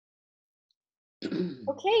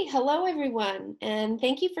Okay, hello everyone, and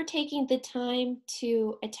thank you for taking the time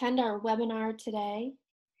to attend our webinar today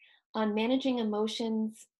on managing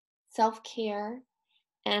emotions, self-care,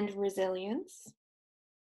 and resilience.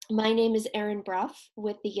 My name is Erin Bruff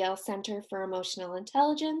with the Yale Center for Emotional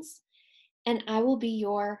Intelligence, and I will be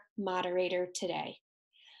your moderator today.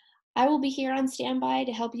 I will be here on standby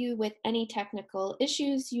to help you with any technical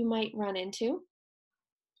issues you might run into.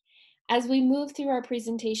 As we move through our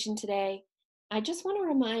presentation today, I just want to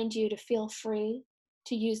remind you to feel free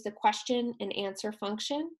to use the question and answer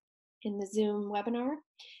function in the Zoom webinar.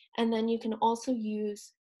 And then you can also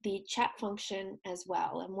use the chat function as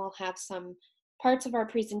well. And we'll have some parts of our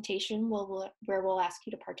presentation where we'll ask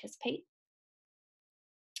you to participate.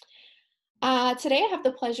 Today I have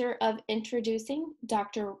the pleasure of introducing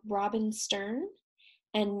Dr. Robin Stern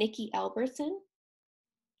and Nikki Elbertson.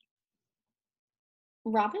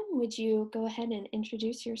 Robin, would you go ahead and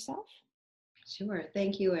introduce yourself? Sure.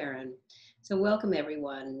 Thank you, Erin. So welcome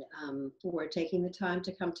everyone for taking the time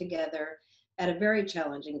to come together at a very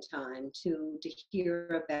challenging time to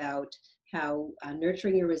hear about how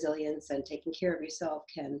nurturing your resilience and taking care of yourself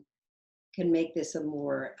can make this a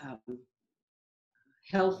more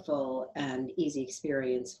helpful and easy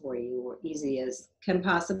experience for you, or easy as can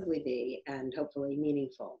possibly be, and hopefully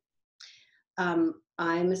meaningful.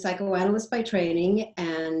 I'm a psychoanalyst by training,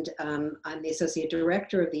 and I'm the associate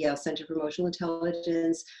director of the Yale Center for Emotional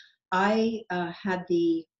Intelligence. I had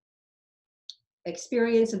the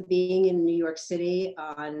experience of being in New York City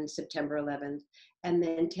on September 11th, and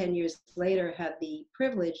then 10 years later had the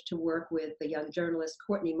privilege to work with the young journalist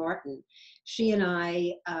Courtney Martin. She and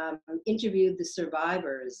I interviewed the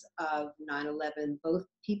survivors of 9/11, both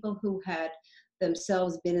people who had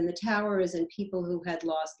themselves been in the towers and people who had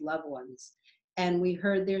lost loved ones. And we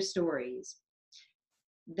heard their stories.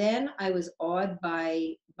 Then I was awed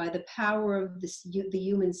by the power of the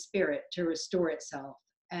human spirit to restore itself.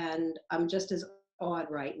 And I'm just as awed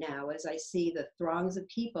right now as I see the throngs of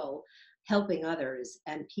people helping others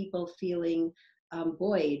and people feeling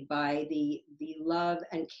buoyed by the love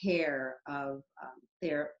and care of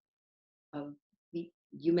the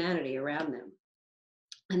humanity around them.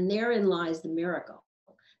 And therein lies the miracle.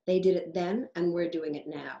 They did it then, and we're doing it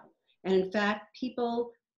now. And in fact,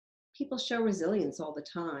 people show resilience all the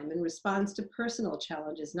time in response to personal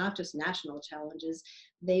challenges, not just national challenges.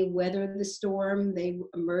 They weather the storm, they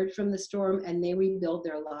emerge from the storm, and they rebuild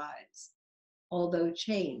their lives, although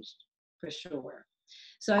changed, for sure.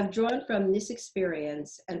 So I've drawn from this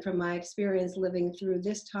experience and from my experience living through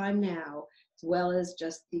this time now, as well as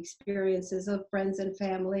just the experiences of friends and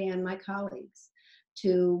family and my colleagues,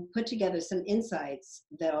 to put together some insights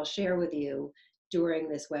that I'll share with you during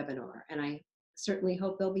this webinar. And I certainly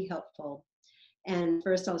hope they'll be helpful. And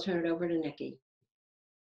first, I'll turn it over to Nikki.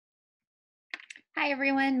 Hi,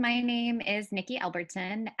 everyone. My name is Nikki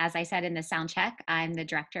Elbertson. As I said in the sound check, I'm the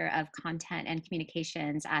Director of Content and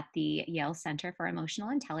Communications at the Yale Center for Emotional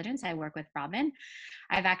Intelligence. I work with Robin.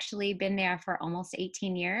 I've actually been there for almost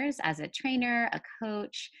 18 years as a trainer, a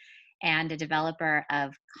coach, and a developer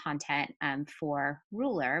of content for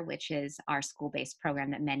Ruler, which is our school-based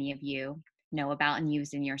program that many of you know about and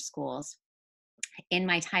use in your schools. In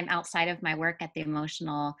my time outside of my work at the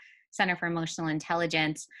Center for Emotional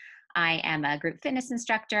Intelligence, I am a group fitness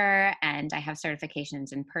instructor, and I have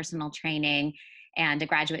certifications in personal training and a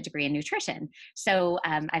graduate degree in nutrition. So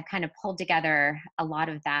I've kind of pulled together a lot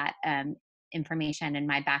of that information in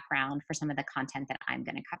my background for some of the content that I'm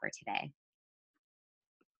going to cover today.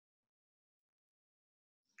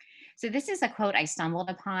 So this is a quote I stumbled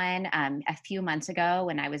upon a few months ago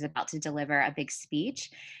when I was about to deliver a big speech,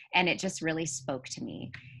 and it just really spoke to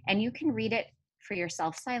me. And you can read it for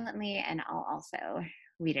yourself silently, and I'll also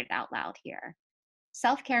read it out loud here.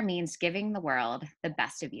 Self-care means giving the world the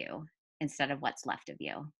best of you instead of what's left of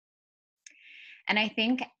you. And I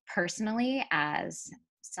think personally, as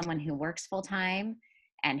someone who works full-time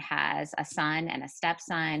and has a son and a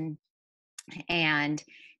stepson, and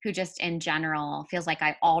who just in general feels like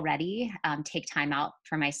I already take time out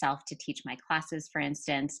for myself to teach my classes, for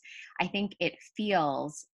instance, I think it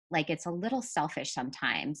feels like it's a little selfish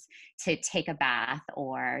sometimes to take a bath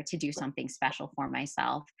or to do something special for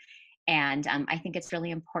myself. And I think it's really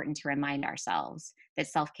important to remind ourselves that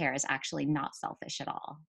self-care is actually not selfish at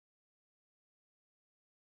all.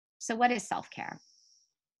 So what is self-care?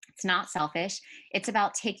 It's not selfish. It's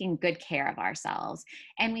about taking good care of ourselves.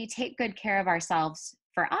 And we take good care of ourselves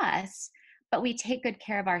for us, but we take good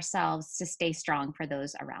care of ourselves to stay strong for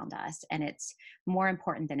those around us. And it's more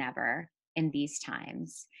important than ever in these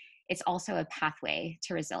times. It's also a pathway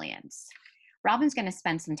to resilience. Robin's going to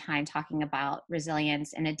spend some time talking about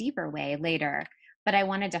resilience in a deeper way later, but I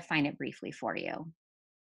want to define it briefly for you.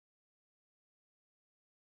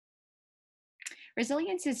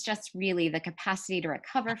 Resilience is just really the capacity to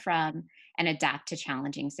recover from and adapt to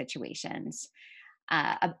challenging situations.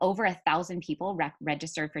 Over 1,000 people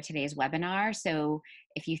registered for today's webinar. So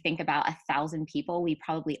if you think about 1,000 people, we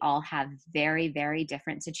probably all have very, very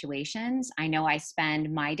different situations. I know I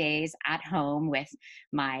spend my days at home with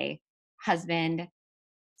my husband,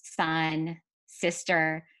 son,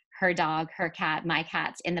 sister, her dog, her cat, my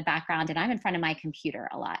cats in the background, and I'm in front of my computer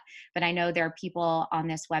a lot. But I know there are people on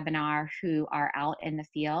this webinar who are out in the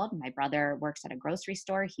field. My brother works at a grocery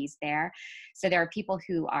store, he's there. So there are people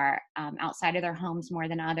who are outside of their homes more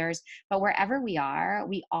than others. But wherever we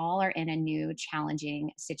all are in a new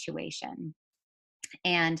challenging situation.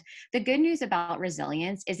 And the good news about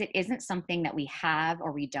resilience is it isn't something that we have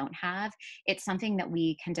or we don't have. It's something that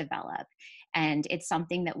we can develop. And it's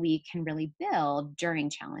something that we can really build during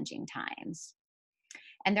challenging times.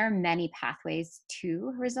 And there are many pathways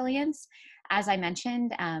to resilience. As I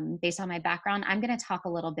mentioned, based on my background, I'm going to talk a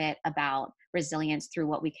little bit about resilience through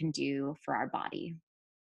what we can do for our body.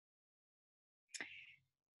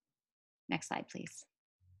 Next slide, please.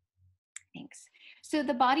 Thanks. So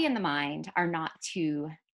the body and the mind are not two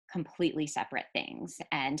completely separate things.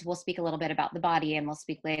 And we'll speak a little bit about the body and we'll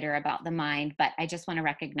speak later about the mind, but I just want to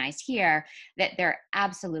recognize here that they're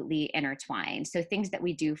absolutely intertwined. So things that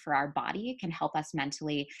we do for our body can help us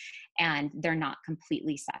mentally, and they're not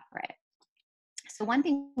completely separate. So one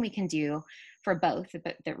thing we can do for both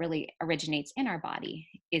that really originates in our body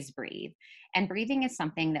is breathe. And breathing is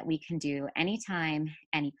something that we can do anytime,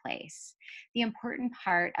 any place. The important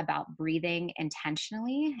part about breathing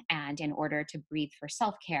intentionally and in order to breathe for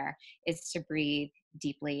self-care is to breathe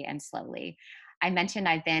deeply and slowly. I mentioned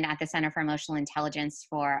I've been at the Center for Emotional Intelligence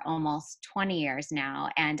for almost 20 years now,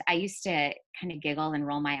 and I used to kind of giggle and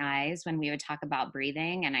roll my eyes when we would talk about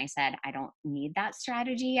breathing, and I said, I don't need that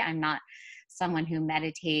strategy. I'm not someone who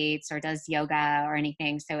meditates or does yoga or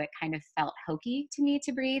anything, so it kind of felt hokey to me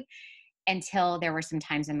to breathe until there were some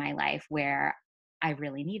times in my life where I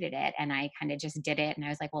really needed it, and I kind of just did it, and I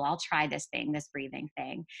was like, well, I'll try this breathing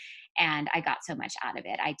thing. And I got so much out of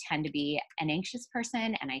it. I tend to be an anxious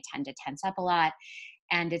person and I tend to tense up a lot.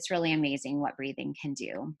 And it's really amazing what breathing can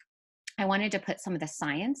do. I wanted to put some of the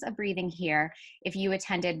science of breathing here. If you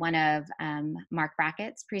attended one of Mark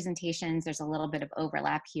Brackett's presentations, there's a little bit of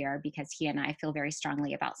overlap here because he and I feel very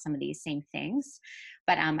strongly about some of these same things.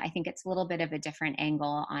 But I think it's a little bit of a different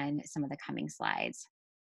angle on some of the coming slides.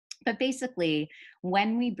 But basically,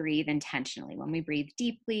 when we breathe intentionally, when we breathe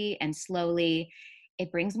deeply and slowly,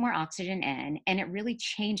 it brings more oxygen in and it really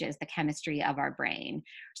changes the chemistry of our brain.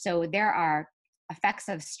 So there are effects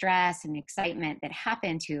of stress and excitement that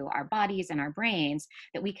happen to our bodies and our brains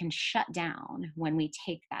that we can shut down when we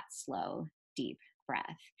take that slow, deep breath.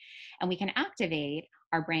 And we can activate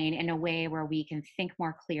our brain in a way where we can think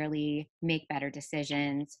more clearly, make better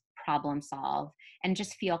decisions, problem solve, and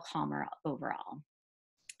just feel calmer overall.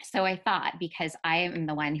 So I thought, because I am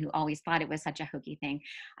the one who always thought it was such a hokey thing,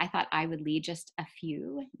 I thought I would lead just a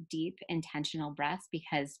few deep, intentional breaths,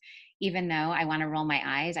 because even though I want to roll my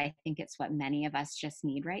eyes, I think it's what many of us just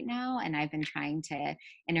need right now. And I've been trying to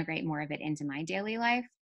integrate more of it into my daily life.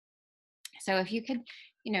 So if you could,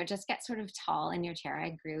 just get sort of tall in your chair.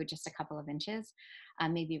 I grew just a couple of inches.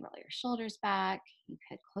 Maybe roll your shoulders back. You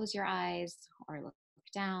could close your eyes or look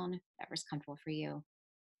down, whatever's comfortable for you.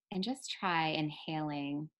 And just try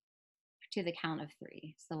inhaling to the count of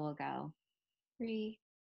 3. So we'll go 3,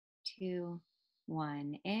 2,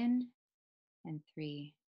 1 in, and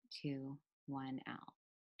 3, 2, 1 out.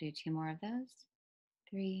 Do 2 more of those.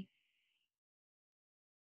 3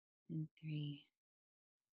 and 3.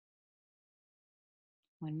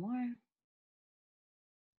 1 more.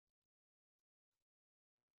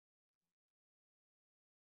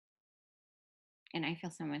 And I feel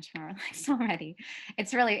so much more relaxed already.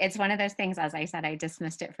 It's one of those things, as I said, I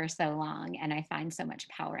dismissed it for so long, and I find so much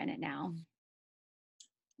power in it now.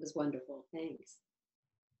 It was wonderful. Thanks.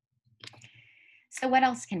 So what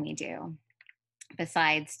else can we do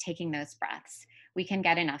besides taking those breaths? We can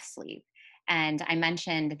get enough sleep. And I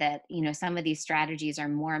mentioned that, some of these strategies are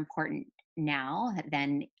more important now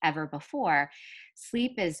than ever before.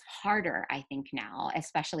 Sleep is harder, I think, now,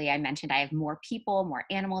 especially I mentioned I have more people, more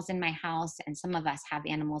animals in my house, and some of us have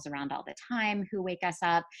animals around all the time who wake us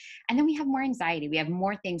up. And then we have more anxiety. We have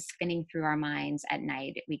more things spinning through our minds at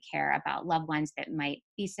night. We care about loved ones that might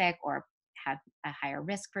be sick or have a higher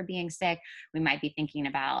risk for being sick. We might be thinking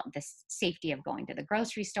about the safety of going to the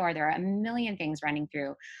grocery store. There are a million things running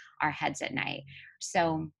through our heads at night.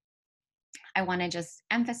 So I want to just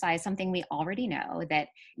emphasize something we already know, that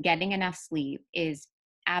getting enough sleep is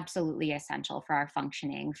absolutely essential for our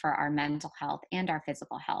functioning, for our mental health and our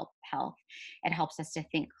physical health. It helps us to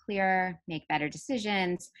think clearer, make better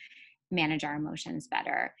decisions, manage our emotions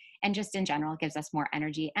better. And just in general, gives us more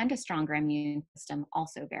energy and a stronger immune system,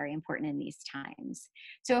 also very important in these times.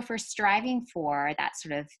 So if we're striving for that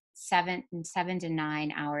sort of 7 to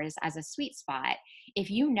 9 hours as a sweet spot,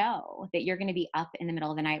 if you know that you're going to be up in the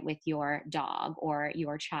middle of the night with your dog or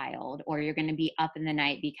your child, or you're going to be up in the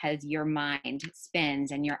night because your mind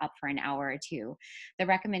spins and you're up for an hour or two, the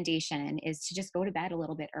recommendation is to just go to bed a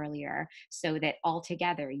little bit earlier so that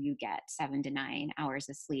altogether you get 7 to 9 hours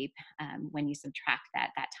of sleep when you subtract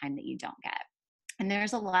that time that you don't get. And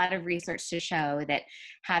there's a lot of research to show that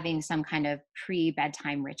having some kind of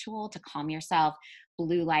pre-bedtime ritual to calm yourself,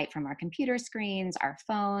 blue light from our computer screens, our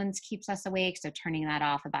phones keeps us awake. So turning that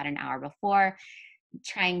off about an hour before,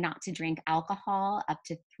 trying not to drink alcohol up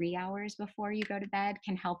to 3 hours before you go to bed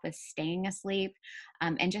can help with staying asleep,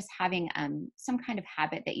 and just having some kind of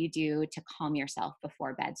habit that you do to calm yourself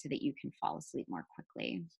before bed so that you can fall asleep more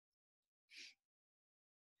quickly.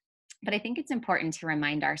 But I think it's important to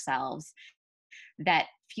remind ourselves that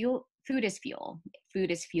food is fuel. Food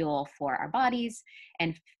is fuel for our bodies,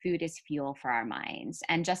 and food is fuel for our minds.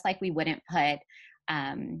 And just like we wouldn't put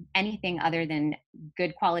anything other than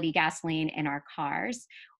good quality gasoline in our cars,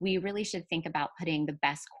 we really should think about putting the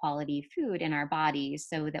best quality food in our bodies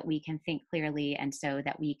so that we can think clearly and so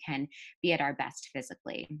that we can be at our best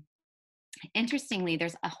physically. Interestingly,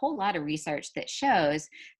 there's a whole lot of research that shows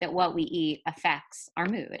that what we eat affects our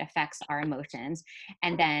mood, affects our emotions,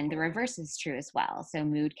 and then the reverse is true as well. So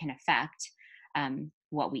mood can affect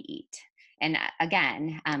what we eat. And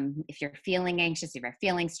again, if you're feeling anxious, if you're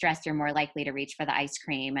feeling stressed, you're more likely to reach for the ice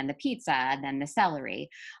cream and the pizza than the celery.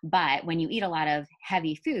 But when you eat a lot of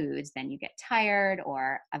heavy foods, then you get tired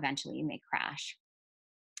or eventually you may crash.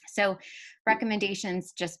 So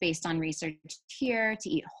recommendations just based on research here: to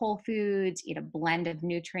eat whole foods, eat a blend of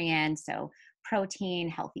nutrients, so protein,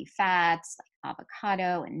 healthy fats like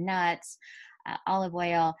avocado and nuts, olive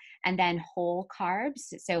oil, and then whole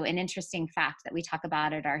carbs. So an interesting fact that we talk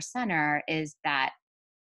about at our center is that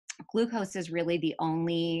glucose is really the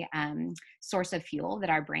only source of fuel that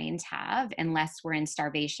our brains have. Unless we're in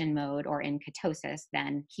starvation mode or in ketosis,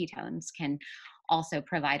 then ketones can also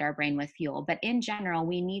provide our brain with fuel. But in general,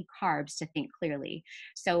 we need carbs to think clearly.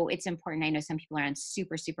 So it's important. I know some people are on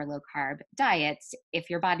super, super low carb diets. If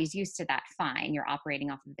your body's used to that, fine, you're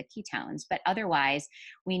operating off of the ketones. But otherwise,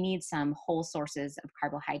 we need some whole sources of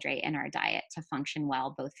carbohydrate in our diet to function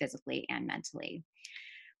well, both physically and mentally.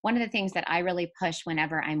 One of the things that I really push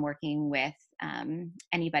whenever I'm working with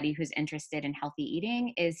anybody who's interested in healthy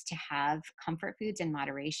eating is to have comfort foods in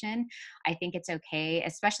moderation. I think it's okay,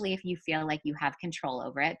 especially if you feel like you have control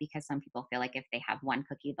over it, because some people feel like if they have one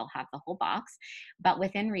cookie, they'll have the whole box. But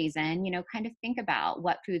within reason, kind of think about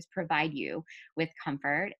what foods provide you with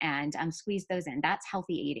comfort and squeeze those in. That's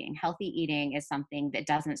healthy eating. Healthy eating is something that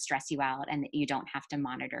doesn't stress you out and that you don't have to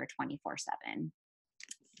monitor 24/7.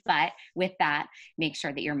 But with that, make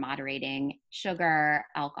sure that you're moderating sugar,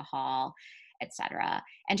 alcohol, etc.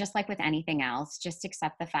 And just like with anything else, just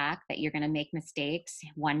accept the fact that you're going to make mistakes,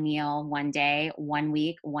 one meal, one day, 1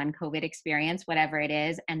 week, one COVID experience, whatever it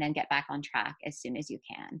is, and then get back on track as soon as you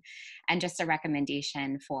can. And just a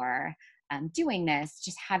recommendation for doing this,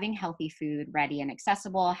 just having healthy food ready and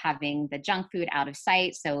accessible, having the junk food out of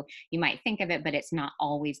sight. So you might think of it, but it's not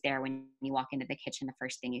always there when you walk into the kitchen, the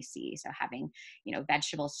first thing you see. So having,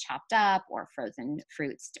 vegetables chopped up or frozen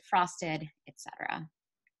fruits frosted, etc.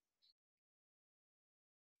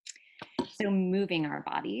 So moving our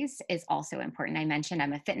bodies is also important. I mentioned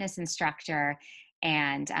I'm a fitness instructor,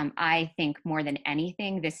 and I think more than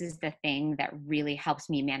anything, this is the thing that really helps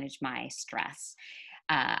me manage my stress.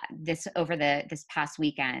 This past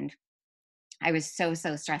weekend, I was so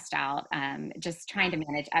stressed out, just trying to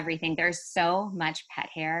manage everything. There's so much pet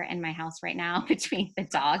hair in my house right now between the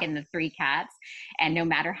dog and the 3 cats. And no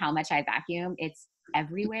matter how much I vacuum, it's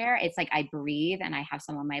everywhere. It's like I breathe and I have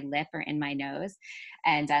some on my lip or in my nose.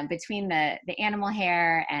 And between the animal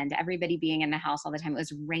hair and everybody being in the house all the time, it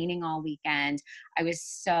was raining all weekend. I was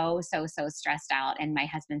so stressed out. And my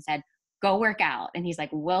husband said, "Go work out." And he's like,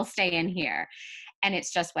 "We'll stay in here." And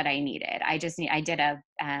it's just what I needed.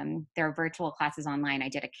 There are virtual classes online. I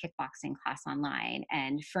did a kickboxing class online.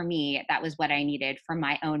 And for me, that was what I needed for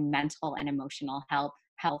my own mental and emotional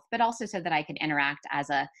health, but also so that I could interact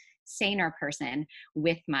as a saner person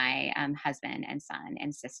with my husband and son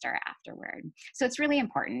and sister afterward. So it's really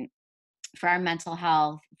important. for our mental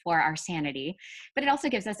health, for our sanity, but it also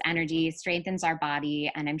gives us energy, strengthens our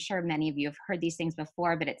body. And I'm sure many of you have heard these things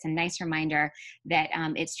before, but it's a nice reminder that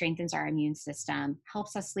it strengthens our immune system,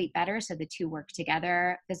 helps us sleep better. So the two work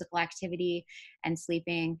together, physical activity and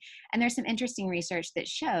sleeping. And there's some interesting research that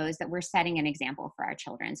shows that we're setting an example for our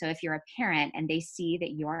children. So if you're a parent and they see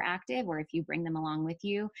that you're active, or if you bring them along with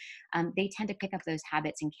you, they tend to pick up those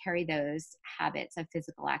habits and carry those habits of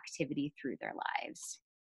physical activity through their lives.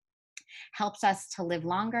 Helps us to live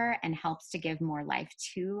longer and helps to give more life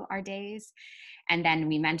to our days. And then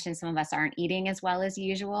we mentioned some of us aren't eating as well as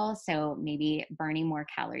usual. So maybe burning more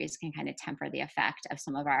calories can kind of temper the effect of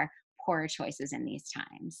some of our poorer choices in these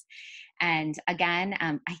times. And again,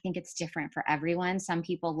 I think it's different for everyone. Some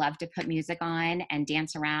people love to put music on and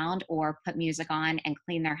dance around, or put music on and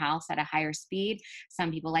clean their house at a higher speed. Some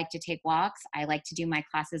people like to take walks. I like to do my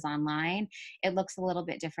classes online. It looks a little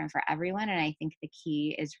bit different for everyone. And I think the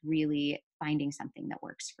key is really finding something that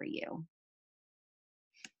works for you.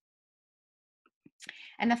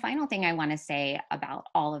 And the final thing I want to say about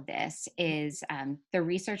all of this is the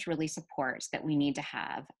research really supports that we need to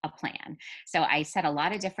have a plan. So I said a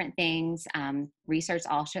lot of different things. Research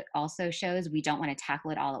also shows we don't want to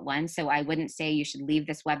tackle it all at once. So I wouldn't say you should leave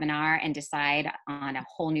this webinar and decide on a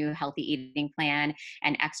whole new healthy eating plan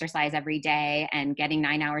and exercise every day and getting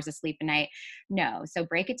 9 hours of sleep a night. No. So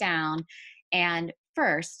break it down. And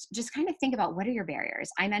first, just kind of think about, what are your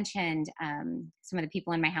barriers? I mentioned some of the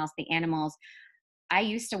people in my house, the animals. I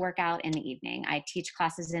used to work out in the evening. I teach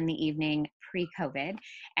classes in the evening pre-COVID,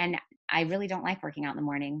 and I really don't like working out in the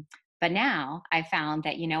morning. But now I found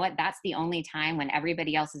that, you know what, that's the only time when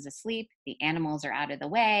everybody else is asleep, the animals are out of the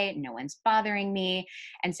way, no one's bothering me.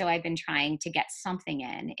 And so I've been trying to get something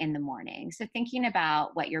in the morning. So thinking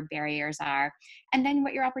about what your barriers are, and then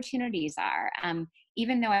what your opportunities are.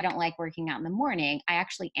 Even though I don't like working out in the morning, I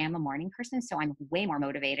actually am a morning person. So I'm way more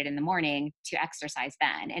motivated in the morning to exercise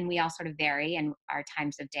then. And we all sort of vary in our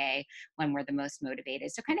times of day when we're the most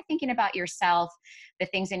motivated. So kind of thinking about yourself, the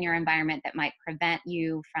things in your environment that might prevent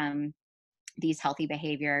you from these healthy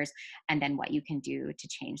behaviors, and then what you can do to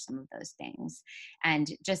change some of those things. And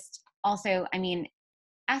just also, I mean,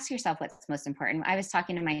 ask yourself what's most important. I was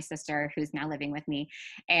talking to my sister who's now living with me,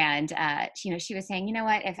 and she was saying, you know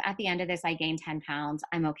what, if at the end of this I gain 10 pounds,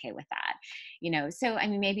 I'm okay with that. So I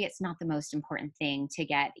mean, maybe it's not the most important thing to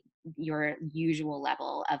get your usual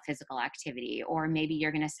level of physical activity, or maybe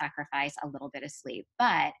you're going to sacrifice a little bit of sleep,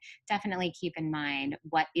 but definitely keep in mind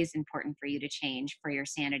what is important for you to change for your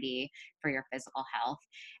sanity, for your physical health,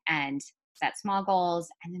 and set small goals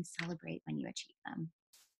and then celebrate when you achieve them.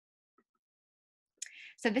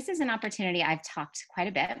 So this is an opportunity I've talked quite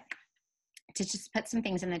a bit to just put some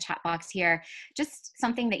things in the chat box here, just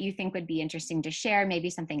something that you think would be interesting to share, maybe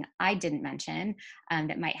something I didn't mention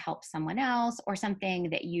that might help someone else, or something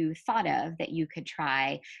that you thought of that you could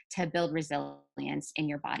try to build resilience in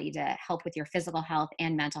your body to help with your physical health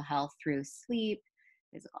and mental health through sleep,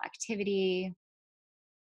 physical activity,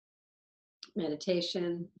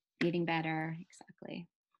 Meditation. eating better. Exactly.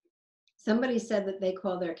 Somebody said that they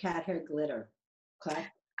call their cat hair glitter. Clap.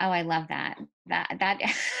 Oh, I love that. That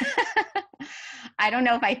I don't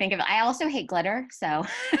know if I think of it. I also hate glitter, so.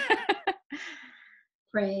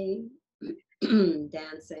 Praying,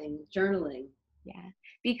 dancing, journaling. Yeah,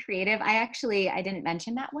 be creative. I didn't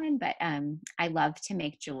mention that one, but I love to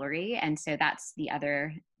make jewelry, and so that's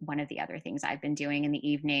one of the other things I've been doing in the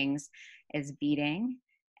evenings is beading.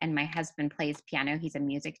 And my husband plays piano. He's a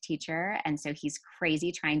music teacher, and so he's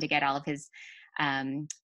crazy trying to get all of his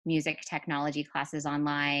music technology classes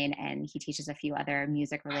online, and he teaches a few other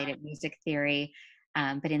music theory.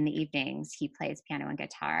 But in the evenings, he plays piano and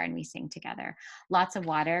guitar, and we sing together. Lots of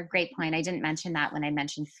water. Great point. I didn't mention that when I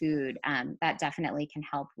mentioned food. That definitely can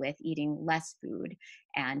help with eating less food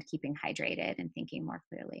and keeping hydrated and thinking more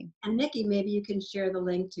clearly. And Nikki, maybe you can share the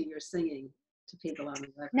link to your singing to people on the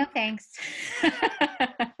record. No, thanks.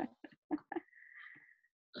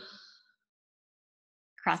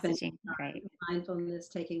 Cross-stitching, great. Mindfulness,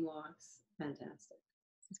 taking walks, fantastic.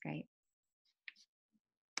 This is great.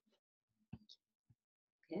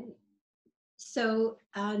 Okay. So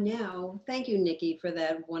now, thank you, Nikki, for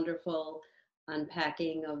that wonderful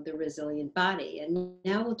unpacking of the resilient body. And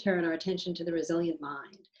now we'll turn our attention to the resilient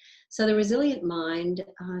mind. So the resilient mind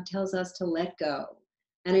tells us to let go.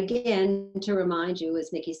 And again, to remind you,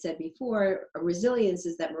 as Nikki said before, resilience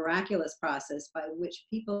is that miraculous process by which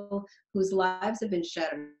people whose lives have been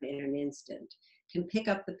shattered in an instant can pick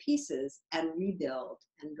up the pieces and rebuild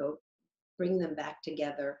and bring them back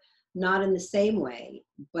together, not in the same way,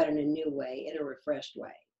 but in a new way, in a refreshed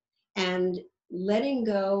way. And letting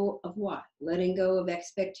go of what? Letting go of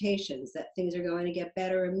expectations that things are going to get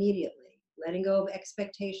better immediately. Letting go of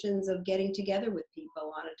expectations of getting together with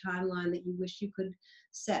people on a timeline that you wish you could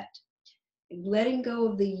set. Letting go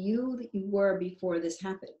of the you that you were before this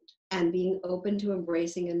happened, and being open to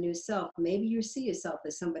embracing a new self. Maybe you see yourself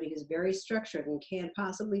as somebody who's very structured and can't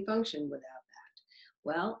possibly function without that.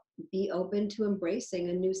 Well, be open to embracing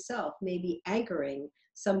a new self, maybe anchoring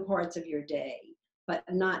some parts of your day, but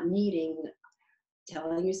not needing,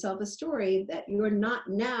 telling yourself a story that you're not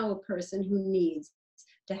now a person who needs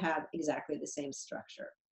to have exactly the same structure.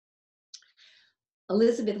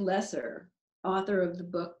 Elizabeth Lesser, author of the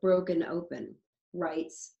book Broken Open,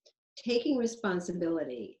 writes, taking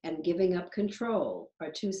responsibility and giving up control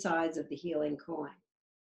are two sides of the healing coin.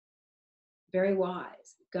 Very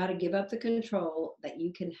wise. Got to give up the control that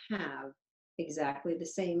you can have exactly the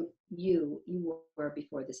same you were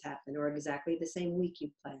before this happened, or exactly the same week you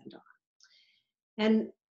planned on. And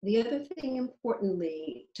the other thing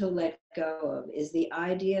importantly to let go of is the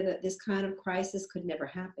idea that this kind of crisis could never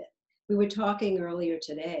happen. We were talking earlier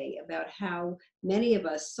today about how many of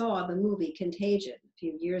us saw the movie Contagion a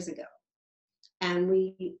few years ago.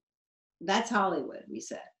 And that's Hollywood, we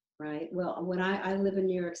said, right? Well, when I live in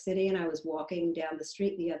New York City, and I was walking down the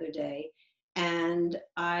street the other day, and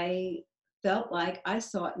I felt like I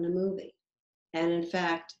saw it in a movie. And in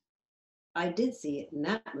fact, I did see it in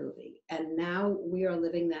that movie. And now we are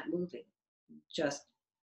living that movie, just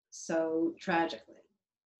so tragically.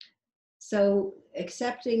 So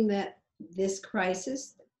accepting that this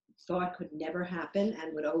crisis thought could never happen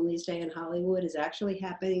and would only stay in Hollywood is actually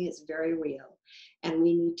happening. It's very real. And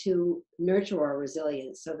we need to nurture our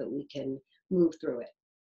resilience so that we can move through it.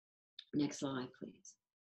 Next slide, please.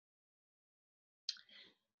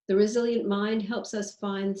 The resilient mind helps us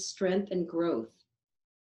find strength and growth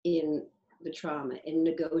in the trauma, in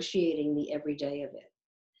negotiating the everyday of it.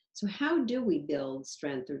 So how do we build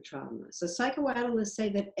strength through trauma? So psychoanalysts say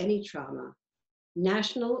that any trauma,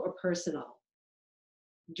 national or personal,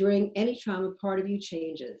 during any trauma, part of you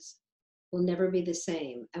changes, will never be the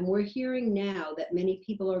same. And we're hearing now that many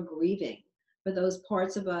people are grieving for those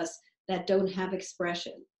parts of us that don't have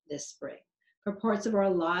expression this spring, for parts of our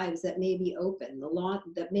lives that may be open,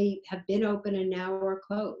 that may have been open and now are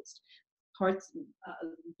closed, parts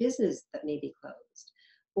business that may be closed,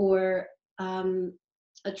 or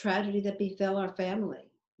a tragedy that befell our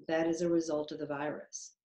family that is a result of the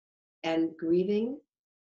virus. And grieving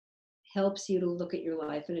helps you to look at your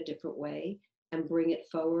life in a different way and bring it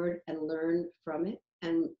forward and learn from it,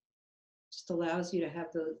 and just allows you to have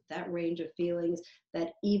that range of feelings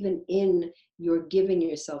that even in your giving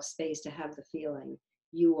yourself space to have the feeling,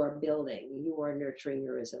 you are building, you are nurturing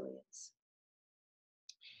your resilience.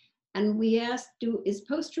 And we asked, is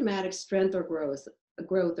post-traumatic strength or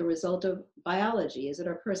growth a result of biology? Is it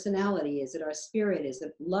our personality? Is it our spirit? Is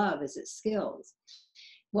it love? Is it skills?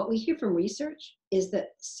 What we hear from research is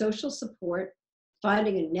that social support,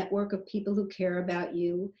 finding a network of people who care about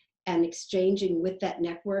you and exchanging with that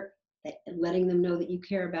network, and letting them know that you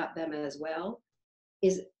care about them as well,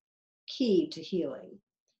 is key to healing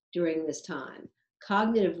during this time.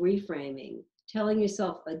 Cognitive reframing, telling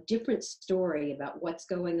yourself a different story about what's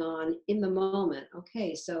going on in the moment.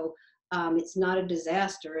 Okay, so it's not a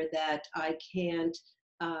disaster that I can't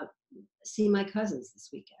see my cousins this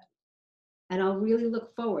weekend. And I'll really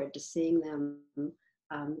look forward to seeing them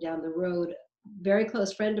down the road. Very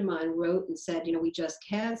close friend of mine wrote and said, we just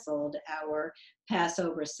canceled our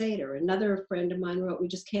Passover Seder. Another friend of mine wrote, we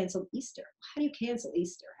just canceled Easter. How do you cancel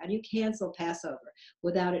Easter? How do you cancel Passover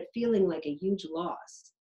without it feeling like a huge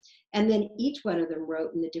loss? And then each one of them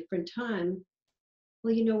wrote in a different time,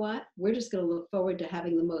 well, you know what? We're just going to look forward to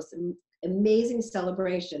having the most amazing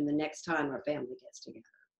celebration the next time our family gets together.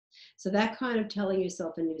 So that kind of telling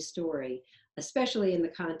yourself a new story, especially in the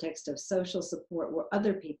context of social support where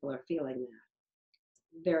other people are feeling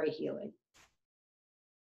that, very healing.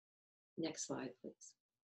 Next slide, please.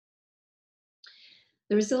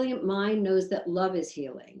 The resilient mind knows that love is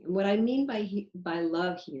healing. And what I mean by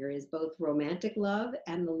love here is both romantic love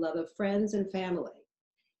and the love of friends and family.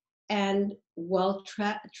 And while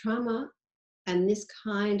trauma and this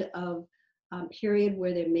kind of period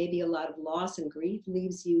where there may be a lot of loss and grief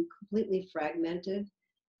leaves you completely fragmented,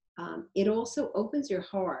 it also opens your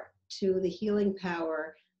heart to the healing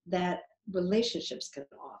power that relationships can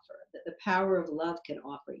offer, that the power of love can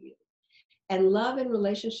offer you. And love and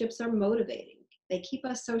relationships are motivating. They keep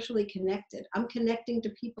us socially connected. I'm connecting to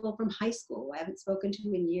people from high school who I haven't spoken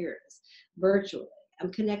to in years, virtually.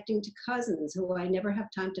 I'm connecting to cousins who I never have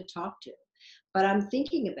time to talk to. but I'm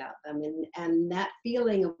thinking about them, and that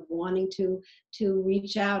feeling of wanting to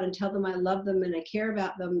reach out and tell them I love them and I care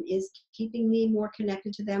about them is keeping me more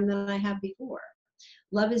connected to them than I have before.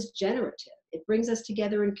 Love is generative. It brings us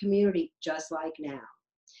together in community, just like now.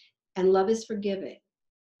 And love is forgiving.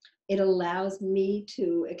 It allows me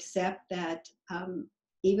to accept that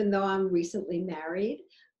even though I'm recently married,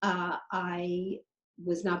 I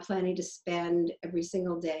was not planning to spend every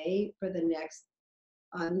single day for the next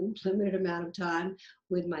unlimited amount of time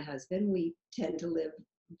with my husband. We tend to live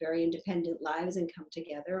very independent lives and come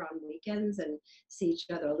together on weekends and see each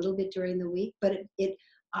other a little bit during the week. But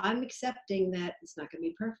I'm accepting that it's not going to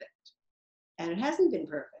be perfect. And it hasn't been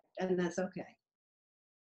perfect, and that's okay.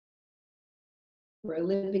 We're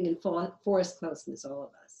living in forced closeness, all of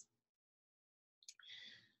us.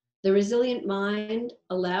 The resilient mind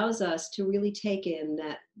allows us to really take in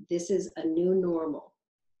that this is a new normal.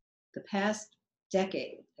 The past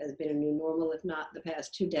decade has been a new normal, if not the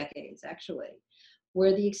past 2 decades, actually,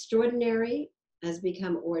 where the extraordinary has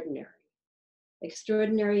become ordinary.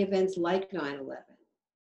 Extraordinary events like 9/11,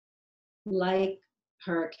 like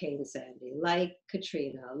Hurricane Sandy, like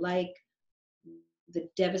Katrina, like the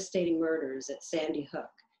devastating murders at Sandy Hook,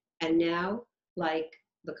 and now like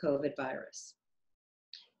the COVID virus.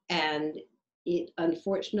 And it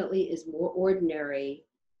unfortunately is more ordinary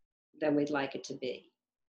than we'd like it to be.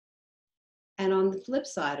 And on the flip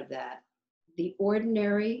side of that, the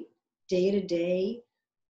ordinary day-to-day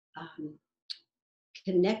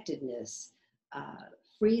connectedness,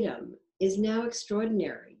 freedom is now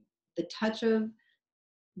extraordinary. The touch of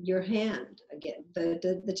your hand, again,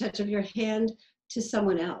 the touch of your hand to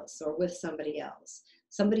someone else or with somebody else.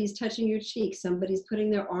 Somebody's touching your cheek, somebody's putting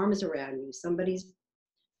their arms around you, somebody's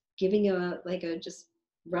giving just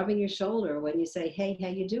rubbing your shoulder when you say, hey, how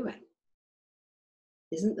you doing?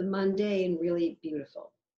 Isn't the mundane really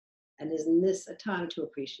beautiful? And isn't this a time to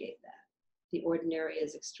appreciate that? The ordinary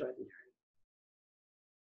is extraordinary.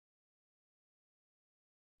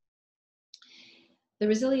 The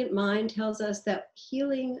resilient mind tells us that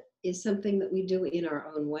healing is something that we do in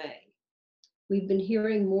our own way. We've been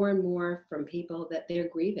hearing more and more from people that they're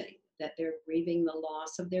grieving the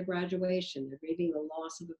loss of their graduation, they're grieving the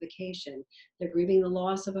loss of a vacation, they're grieving the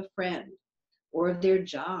loss of a friend, or of their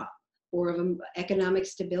job, or of economic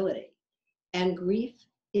stability. And grief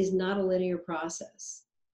is not a linear process.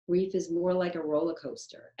 Grief is more like a roller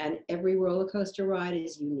coaster, and every roller coaster ride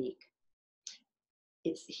is unique.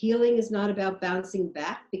 Healing is not about bouncing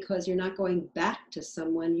back, because you're not going back to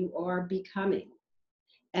someone, you are becoming.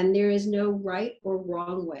 And there is no right or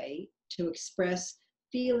wrong way to express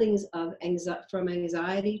feelings of from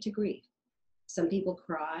anxiety to grief. Some people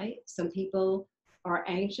cry, some people are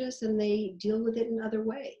anxious and they deal with it in other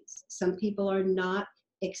ways. Some people are not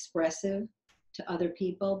expressive to other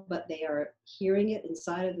people, but they are hearing it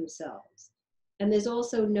inside of themselves. And there's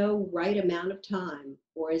also no right amount of time,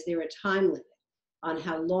 or is there a time limit on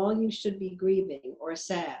how long you should be grieving or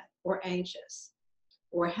sad or anxious,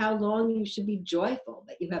 or how long you should be joyful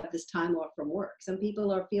that you have this time off from work. Some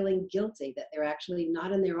people are feeling guilty that they're actually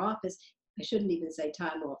not in their office. I shouldn't even say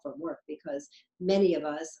time off from work, because many of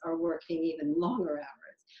us are working even longer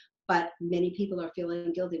hours. But many people are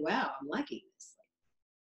feeling guilty. Wow, I'm liking this.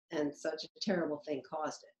 And such a terrible thing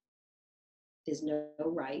caused it. There's no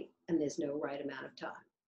right, and there's no right amount of time.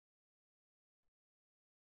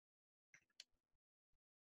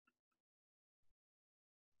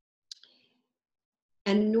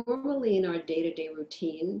 And normally in our day-to-day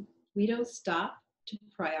routine, we don't stop to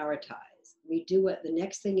prioritize. We do what the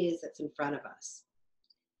next thing is that's in front of us.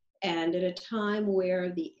 And at a time where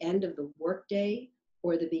the end of the workday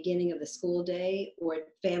or the beginning of the school day or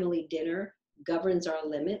family dinner governs our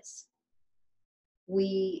limits,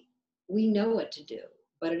 we know what to do.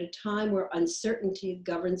 But at a time where uncertainty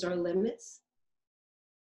governs our limits,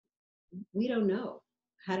 we don't know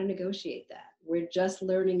how to negotiate that. We're just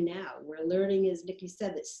learning now. We're learning, as Nikki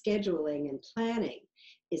said, that scheduling and planning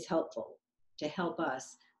is helpful to help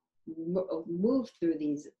us move through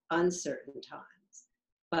these uncertain times.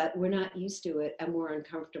 But we're not used to it, and we're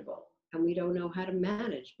uncomfortable, and we don't know how to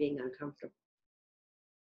manage being uncomfortable.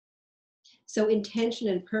 So intention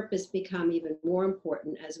and purpose become even more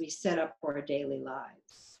important as we set up our daily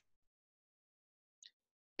lives.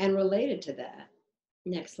 And related to that,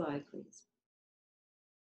 next slide, please,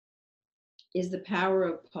 is the power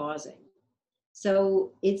of pausing.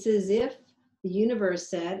 So it's as if the universe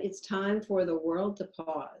said, it's time for the world to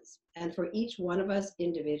pause. And for each one of us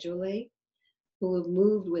individually, who have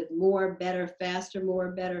moved with more, better, faster,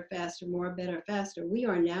 more, better, faster, more, better, faster, we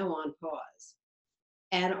are now on pause.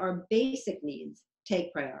 And our basic needs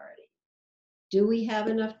take priority. Do we have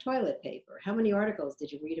enough toilet paper? How many articles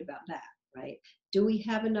did you read about that, right? Do we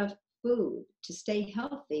have enough food to stay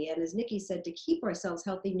healthy? And as Nikki said, to keep ourselves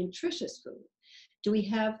healthy, nutritious food. Do we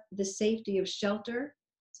have the safety of shelter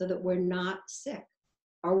so that we're not sick?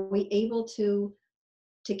 Are we able to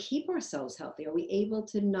keep ourselves healthy? Are we able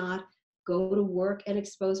to not go to work and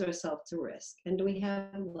expose ourselves to risk? And do we have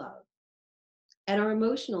love? And our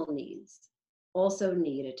emotional needs also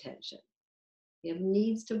need attention. We have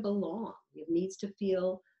needs to belong. We have needs to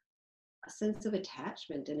feel a sense of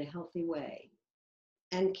attachment in a healthy way,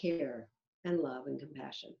 and care and love and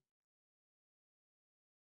compassion.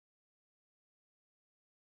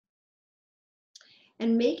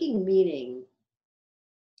 And making meaning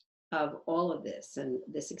of all of this and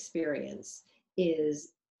this experience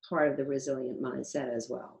is part of the resilient mindset as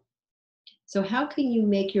well. So how can you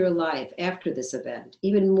make your life after this event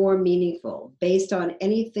even more meaningful based on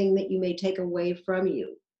anything that you may take away from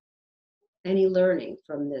you, any learning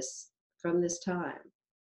from this time?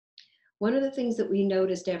 One of the things that we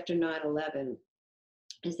noticed after 9/11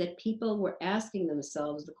 is that people were asking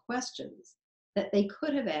themselves the questions that they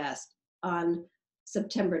could have asked on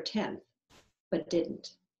September 10th, but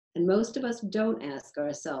didn't. And most of us don't ask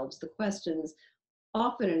ourselves the questions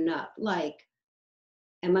often enough, like,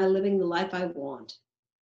 am I living the life I want?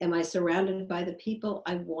 Am I surrounded by the people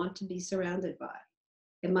I want to be surrounded by?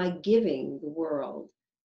 Am I giving the world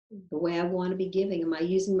the way I want to be giving? Am I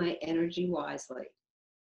using my energy wisely?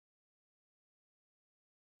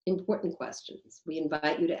 Important questions. We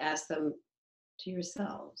invite you to ask them to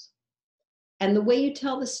yourselves. And the way you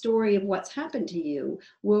tell the story of what's happened to you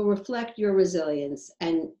will reflect your resilience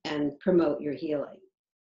and promote your healing.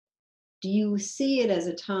 Do you see it as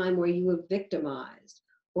a time where you were victimized?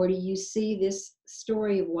 Or do you see this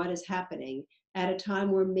story of what is happening at a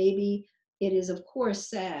time where maybe it is, of course,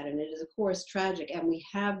 sad and it is, of course, tragic, and we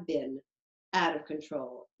have been out of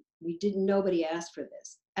control? Nobody asked for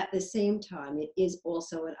this. At the same time, it is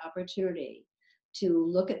also an opportunity to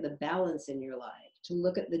look at the balance in your life, to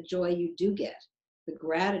look at the joy you do get, the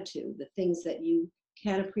gratitude, the things that you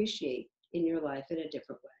can appreciate in your life in a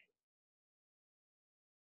different way.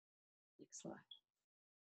 Next slide.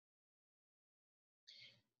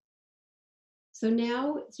 So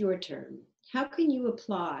now it's your turn. How can you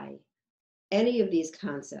apply any of these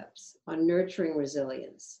concepts on nurturing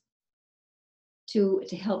resilience to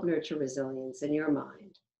help nurture resilience in your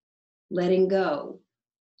mind? Letting go,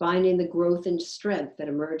 finding the growth and strength that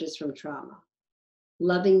emerges from trauma,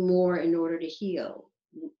 loving more in order to heal,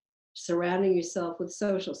 surrounding yourself with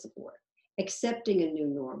social support, accepting a new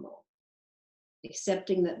normal,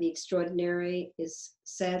 accepting that the extraordinary is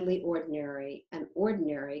sadly ordinary and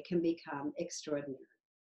ordinary can become extraordinary.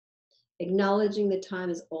 Acknowledging that time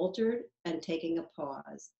is altered and taking a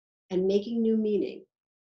pause and making new meaning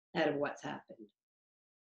out of what's happened.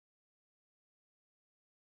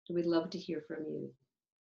 We'd love to hear from you.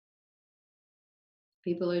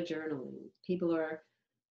 People are journaling. People are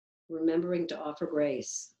remembering to offer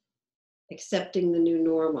grace, accepting the new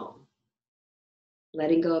normal,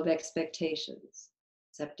 letting go of expectations,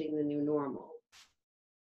 accepting the new normal,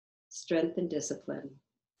 strength and discipline,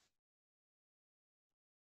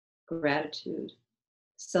 gratitude,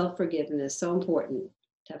 self-forgiveness, so important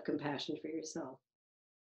to have compassion for yourself,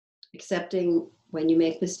 accepting when you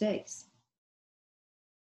make mistakes,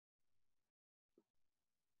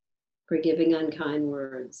 forgiving unkind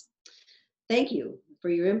words. Thank you for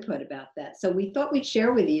your input about that. So we thought we'd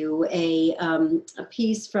share with you a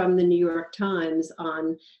piece from the New York Times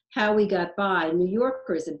on how we got by, New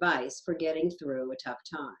Yorkers' advice for getting through a tough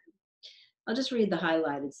time. I'll just read the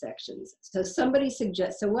highlighted sections. So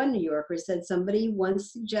one New Yorker said somebody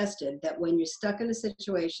once suggested that when you're stuck in a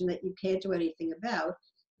situation that you can't do anything about,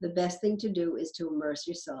 the best thing to do is to immerse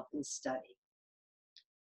yourself in study.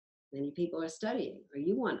 Many people are studying. Are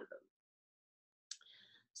you one of them?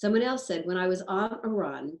 Someone else said, when I was on a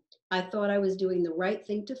run, I thought I was doing the right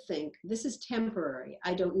thing to think, this is temporary.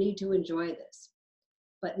 I don't need to enjoy this.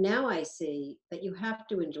 But now I see that you have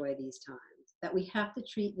to enjoy these times, that we have to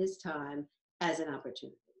treat this time as an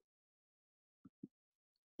opportunity.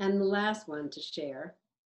 And the last one to share,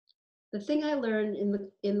 the thing I learned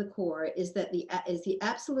in the core is that the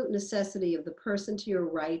absolute necessity of the person to your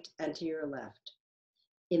right and to your left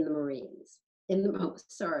in the Marines. In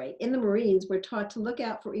the Marines, we're taught to look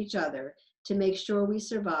out for each other to make sure we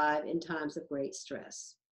survive in times of great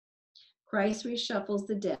stress. Christ reshuffles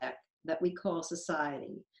the deck that we call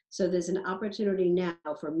society, so there's an opportunity now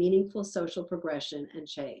for meaningful social progression and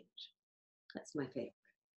change. That's my favorite.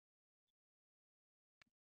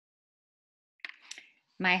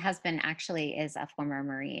 My husband actually is a former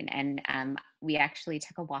Marine, and we actually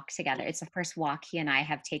took a walk together. It's the first walk he and I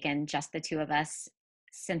have taken, just the two of us,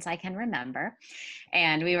 since I can remember.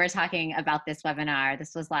 And we were talking about this webinar.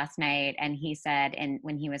 This was last night, and he said, and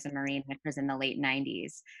when he was a Marine, which was in the late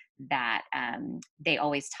 90s, that they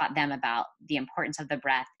always taught them about the importance of the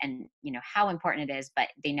breath and how important it is, but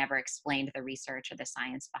they never explained the research or the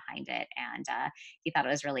science behind it. And he thought it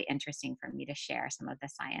was really interesting for me to share some of the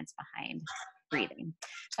science behind breathing.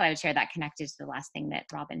 So I would share that connected to the last thing that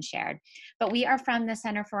Robin shared. But we are from the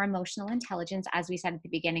Center for Emotional Intelligence, as we said at the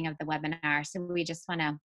beginning of the webinar. So we just want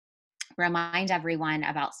to remind everyone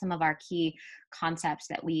about some of our key concepts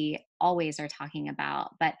that we always are talking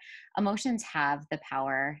about. But emotions have the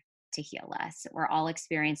power to heal us. We're all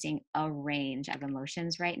experiencing a range of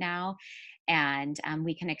emotions right now, and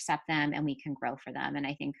we can accept them and we can grow for them. And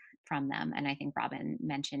I think from them, and I think Robin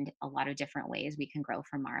mentioned a lot of different ways we can grow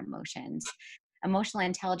from our emotions. Emotional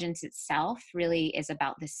intelligence itself really is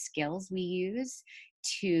about the skills we use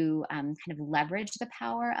to kind of leverage the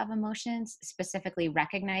power of emotions, specifically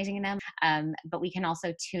recognizing them. But we can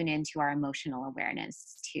also tune into our emotional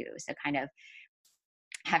awareness too. So kind of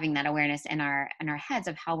having that awareness in our heads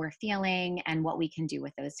of how we're feeling and what we can do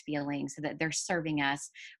with those feelings so that they're serving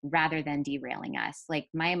us rather than derailing us. Like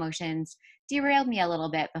my emotions derailed me a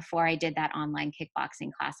little bit before I did that online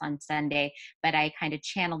kickboxing class on Sunday, but I kind of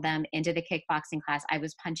channeled them into the kickboxing class. I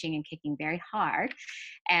was punching and kicking very hard,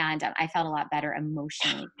 and I felt a lot better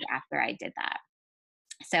emotionally after I did that.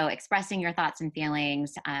 So expressing your thoughts and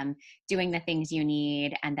feelings, doing the things you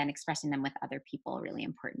need, and then expressing them with other people, really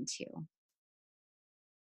important too.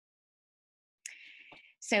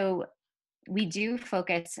 So we do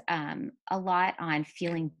focus a lot on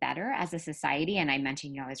feeling better as a society. And I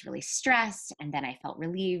mentioned, I was really stressed, and then I felt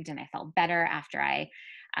relieved and I felt better after I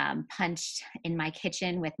punched in my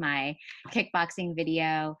kitchen with my kickboxing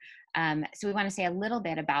video. So we want to say a little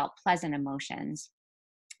bit about pleasant emotions.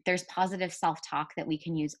 There's positive self-talk that we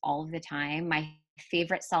can use all of the time. My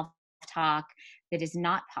favorite self-talk that is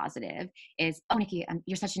not positive is, oh, Nikki,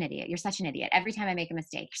 you're such an idiot. You're such an idiot. Every time I make a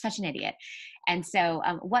mistake, you're such an idiot. And so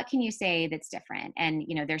what can you say that's different? And,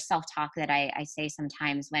 there's self-talk that I say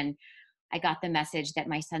sometimes when I got the message that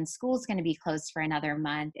my son's school is going to be closed for another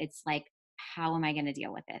month. It's like, how am I going to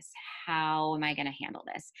deal with this? How am I going to handle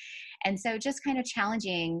this? And so just kind of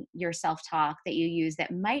challenging your self-talk that you use that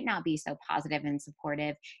might not be so positive and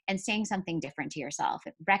supportive, and saying something different to yourself,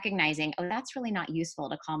 recognizing, oh, that's really not useful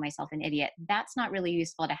to call myself an idiot. That's not really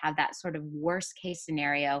useful to have that sort of worst case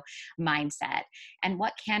scenario mindset. And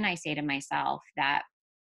what can I say to myself that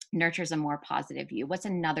nurtures a more positive view? What's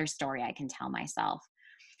another story I can tell myself?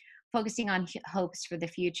 Focusing on hopes for the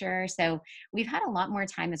future. So we've had a lot more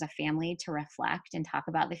time as a family to reflect and talk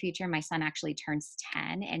about the future. My son actually turns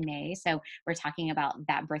 10 in May. So we're talking about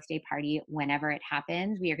that birthday party whenever it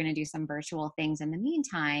happens. We are going to do some virtual things in the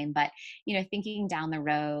meantime, but thinking down the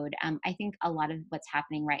road, I think a lot of what's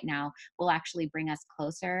happening right now will actually bring us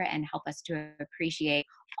closer and help us to appreciate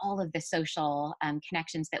all of the social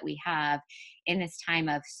connections that we have in this time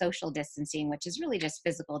of social distancing, which is really just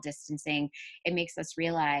physical distancing. It makes us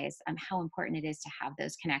realize how important it is to have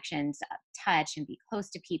those connections, touch and be close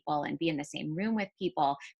to people and be in the same room with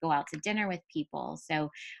people, go out to dinner with people. So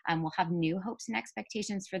we'll have new hopes and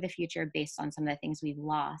expectations for the future based on some of the things we've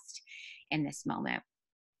lost in this moment.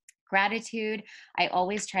 Gratitude, I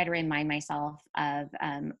always try to remind myself of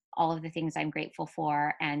all of the things I'm grateful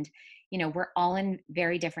for. And we're all in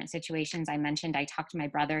very different situations. I mentioned I talked to my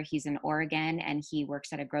brother. He's in Oregon and he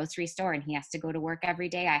works at a grocery store and he has to go to work every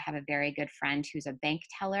day. I have a very good friend who's a bank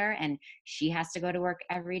teller and she has to go to work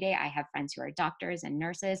every day. I have friends who are doctors and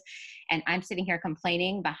nurses, and I'm sitting here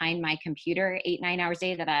complaining behind my computer 8-9 hours a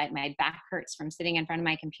day that my back hurts from sitting in front of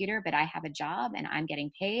my computer, but I have a job and I'm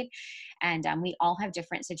getting paid. And we all have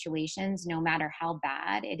different situations. No matter how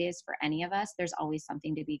bad it is for any of us, there's always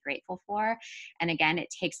something to be grateful for. And again,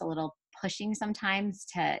 it takes a little pushing sometimes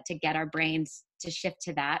to get our brains to shift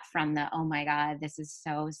to that, from the, oh my God, this is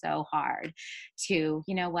so hard, to,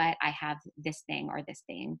 you know what, I have this thing or this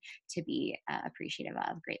thing to be appreciative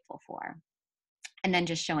of, grateful for. And then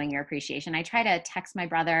just showing your appreciation. I try to text my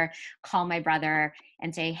brother, call my brother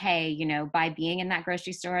and say, hey, by being in that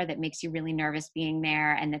grocery store that makes you really nervous being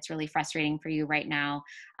there and that's really frustrating for you right now,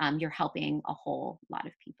 you're helping a whole lot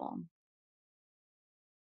of people.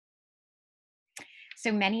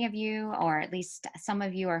 So many of you, or at least some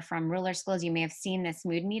of you, are from ruler schools. You may have seen this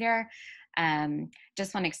mood meter.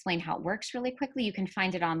 Just want to explain how it works really quickly. You can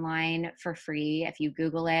find it online for free if you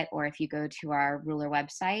Google it, or if you go to our Ruler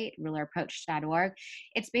website, rulerapproach.org.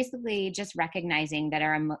 It's basically just recognizing that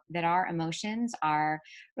our emotions are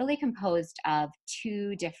really composed of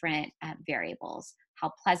two different variables: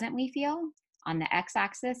 how pleasant we feel on the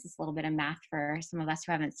x-axis. It's a little bit of math for some of us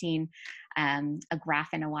who haven't seen a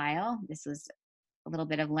graph in a while. This was a little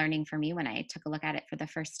bit of learning for me when I took a look at it for the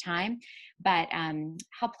first time. But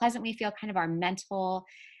how pleasant we feel, kind of our mental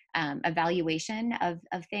evaluation of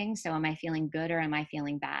things. So am I feeling good or am I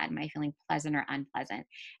feeling bad? Am I feeling pleasant or unpleasant?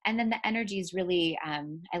 And then the energy is really,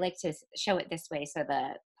 I like to show it this way. So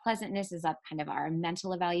the pleasantness is up kind of our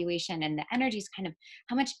mental evaluation, and the energy is kind of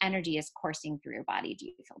how much energy is coursing through your body. Do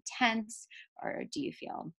you feel tense, or do you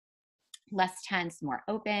feel less tense, more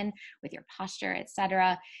open with your posture,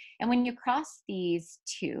 etc.? And when you cross these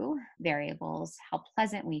two variables, how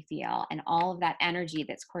pleasant we feel and all of that energy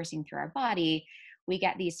that's coursing through our body, we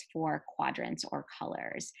get these 4 quadrants or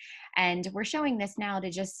colors. And we're showing this now to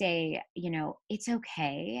just say, it's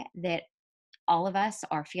okay that all of us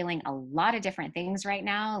are feeling a lot of different things right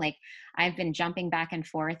now. Like, I've been jumping back and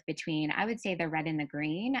forth between, I would say, the red and the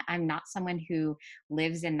green. I'm not someone who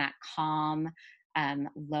lives in that calm,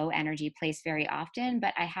 low energy place very often,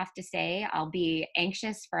 but I have to say I'll be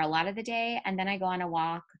anxious for a lot of the day, and then I go on a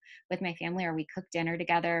walk with my family, or we cook dinner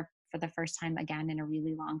together for the first time again in a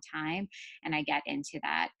really long time, and I get into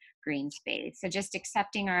that green space. So just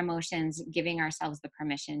accepting our emotions, giving ourselves the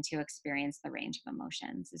permission to experience the range of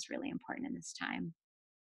emotions is really important in this time.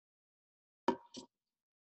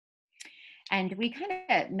 And we kind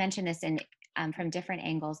of mentioned this in from different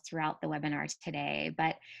angles throughout the webinar today,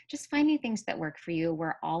 but just finding things that work for you.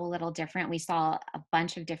 We're all a little different. We saw a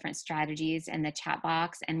bunch of different strategies in the chat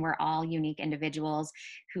box, and we're all unique individuals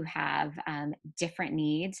who have different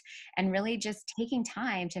needs, and really just taking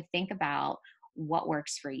time to think about what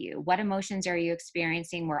works for you. What emotions are you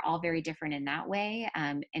experiencing? We're all very different in that way,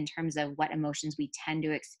 in terms of what emotions we tend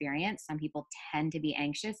to experience. Some people tend to be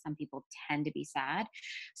anxious, some people tend to be sad.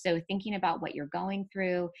 So thinking about what you're going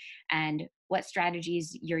through and what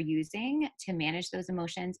strategies you're using to manage those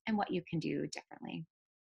emotions and what you can do differently.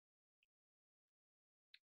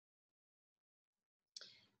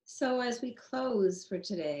 So as we close for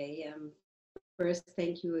today, first,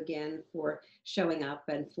 thank you again for showing up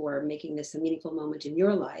and for making this a meaningful moment in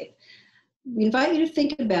your life. We invite you to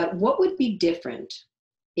think about what would be different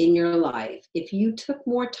in your life if you took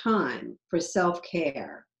more time for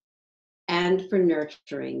self-care and for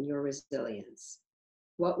nurturing your resilience.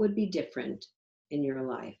 What would be different in your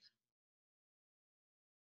life?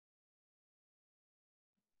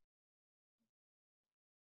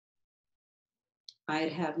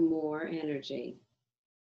 I'd have more energy,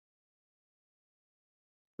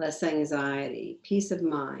 less anxiety, peace of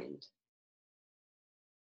mind.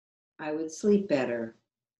 I would sleep better.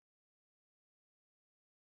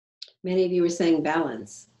 Many of you are saying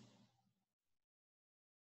balance,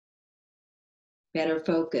 better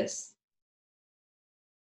focus.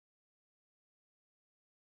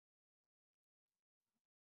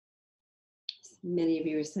 Many of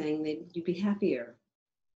you are saying that you'd be happier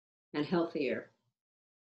and healthier.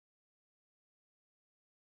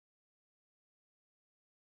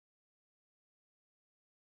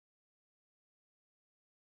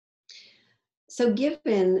 So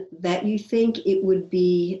given that you think it would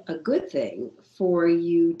be a good thing for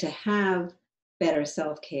you to have better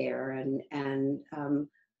self-care and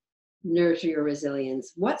nurture your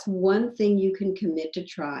resilience, what's one thing you can commit to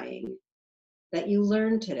trying that you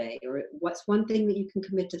learned today? Or what's one thing that you can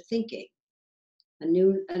commit to thinking? A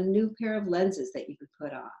new pair of lenses that you could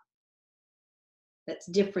put on that's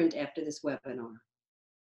different after this webinar.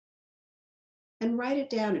 And write it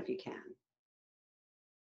down if you can.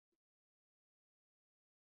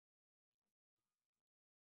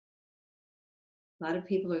 A lot of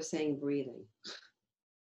people are saying breathing.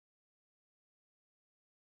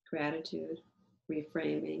 Gratitude,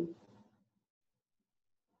 reframing,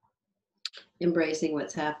 embracing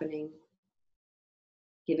what's happening,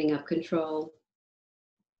 giving up control.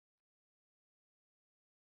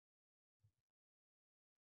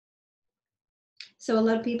 So a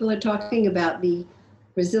lot of people are talking about the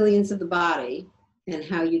resilience of the body and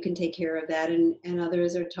how you can take care of that, and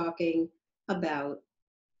others are talking about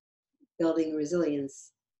building the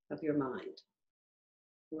resilience of your mind,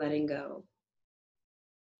 letting go,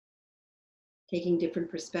 taking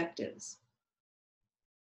different perspectives,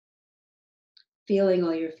 feeling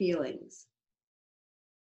all your feelings,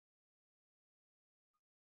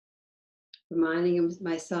 reminding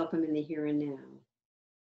myself I'm in the here and now,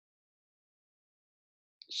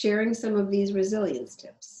 sharing some of these resilience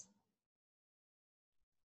tips.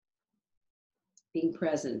 being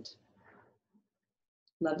present,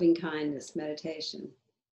 loving kindness, meditation.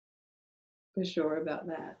 For sure about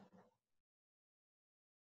that.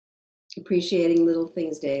 Appreciating little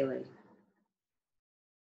things daily.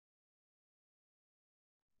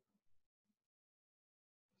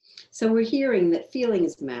 So we're hearing that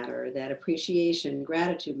feelings matter, that appreciation,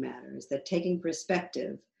 gratitude matters, that taking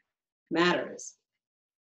perspective matters,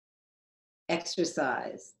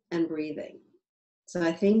 exercise and breathing. So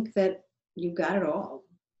I think that you've got it all,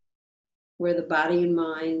 where the body and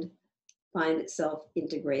mind find itself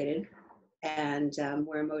integrated, and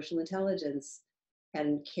where emotional intelligence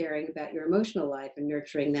and caring about your emotional life and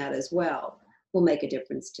nurturing that as well will make a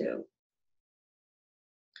difference too.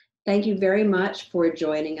 Thank you very much for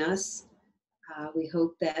joining us. We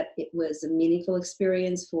hope that it was a meaningful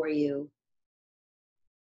experience for you.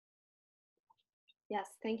 Yes,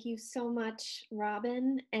 thank you so much,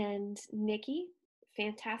 Robin and Nikki.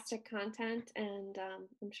 Fantastic content, and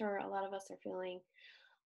I'm sure a lot of us are feeling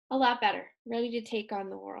a lot better, ready to take on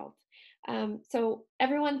the world. So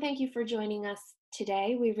everyone, thank you for joining us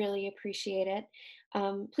today. We really appreciate it.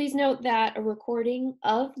 Please note that a recording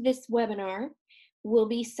of this webinar will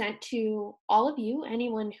be sent to all of you,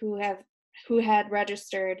 anyone who had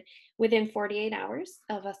registered within 48 hours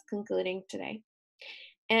of us concluding today.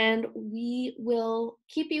 And we will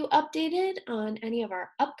keep you updated on any of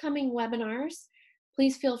our upcoming webinars.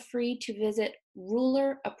 Please feel free to visit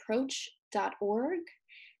rulerapproach.org.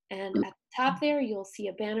 And at the top there, you'll see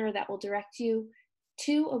a banner that will direct you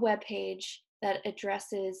to a webpage that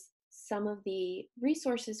addresses some of the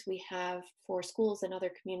resources we have for schools and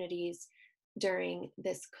other communities during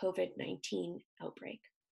this COVID-19 outbreak.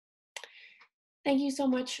 Thank you so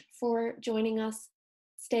much for joining us.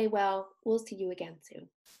 Stay well. We'll see you again soon.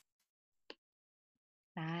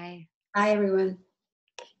 Bye. Bye, everyone.